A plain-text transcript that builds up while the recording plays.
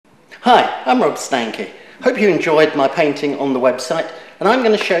Hi, I'm Rob Steinke. Hope you enjoyed my painting on the website, and I'm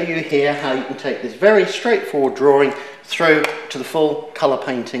going to show you here how you can take this very straightforward drawing through to the full colour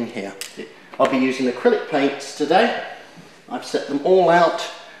painting here. I'll be using acrylic paints today. I've set them all out,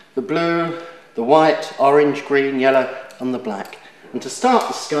 the blue, the white, orange, green, yellow and the black. And to start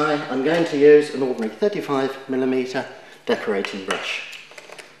the sky, I'm going to use an ordinary 35mm decorating brush.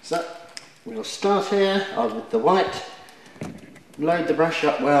 So we'll start here with the white. Load the brush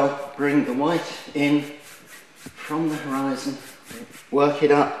up well, bring the white in from the horizon, work it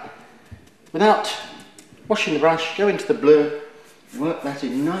up. Without washing the brush, go into the blue, work that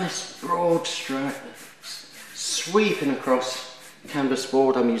in nice broad stroke, sweeping across the canvas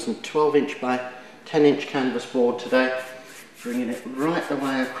board. I'm using 12" by 10" canvas board today, bringing it right the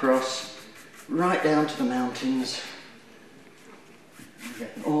way across, right down to the mountains, and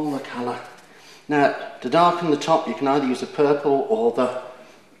getting all the colour. Now, to darken the top, you can either use a purple or the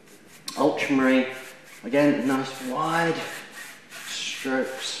ultramarine. Again, nice wide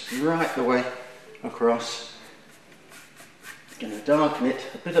strokes right the way across. Going to darken it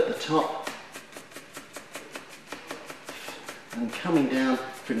a bit at the top and coming down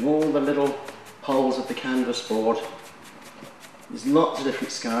through all the little holes of the canvas board. There's lots of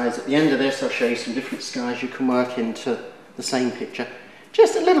different skies. At the end of this, I'll show you some different skies you can work into the same picture.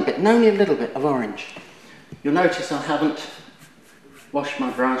 Just a little bit, and only a little bit of orange. You'll notice I haven't washed my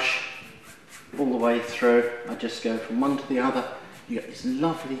brush all the way through. I just go from one to the other. You get this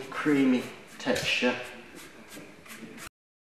lovely creamy texture.